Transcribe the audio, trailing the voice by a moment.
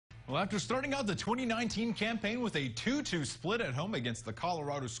Well, after starting out the 2019 campaign with a 2-2 split at home against the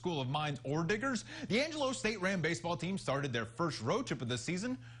Colorado School of Mines Ore Diggers, the Angelo State Ram baseball team started their first road trip of the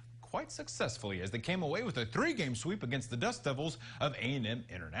season quite successfully as they came away with a 3-game sweep against the Dust Devils of A&M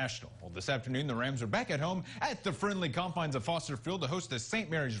International. Well, this afternoon, the Rams are back at home at the friendly confines of Foster Field to host the St.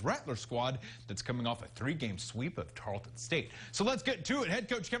 Mary's Rattler squad that's coming off a 3-game sweep of Tarleton State. So let's get to it. Head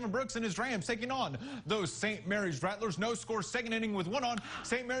coach Kevin Brooks and his Rams taking on those St. Mary's Rattlers. No score, second inning with one on.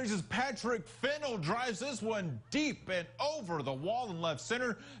 St. Mary's' Patrick Fennell drives this one deep and over the wall in left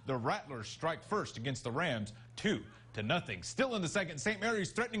center. The Rattlers strike first against the Rams 2-0. Still in the second, St.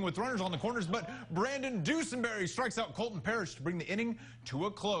 Mary's threatening with runners on the corners, but Brandon Dusenberry strikes out Colton Parrish to bring the inning to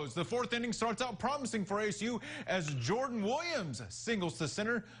a close. The fourth inning starts out promising for ASU as Jordan Williams singles to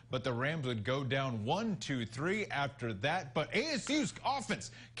center, but the Rams would go down 1-2-3 after that. But ASU's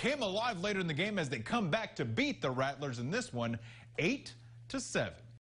offense came alive later in the game as they come back to beat the Rattlers in this one 8-7.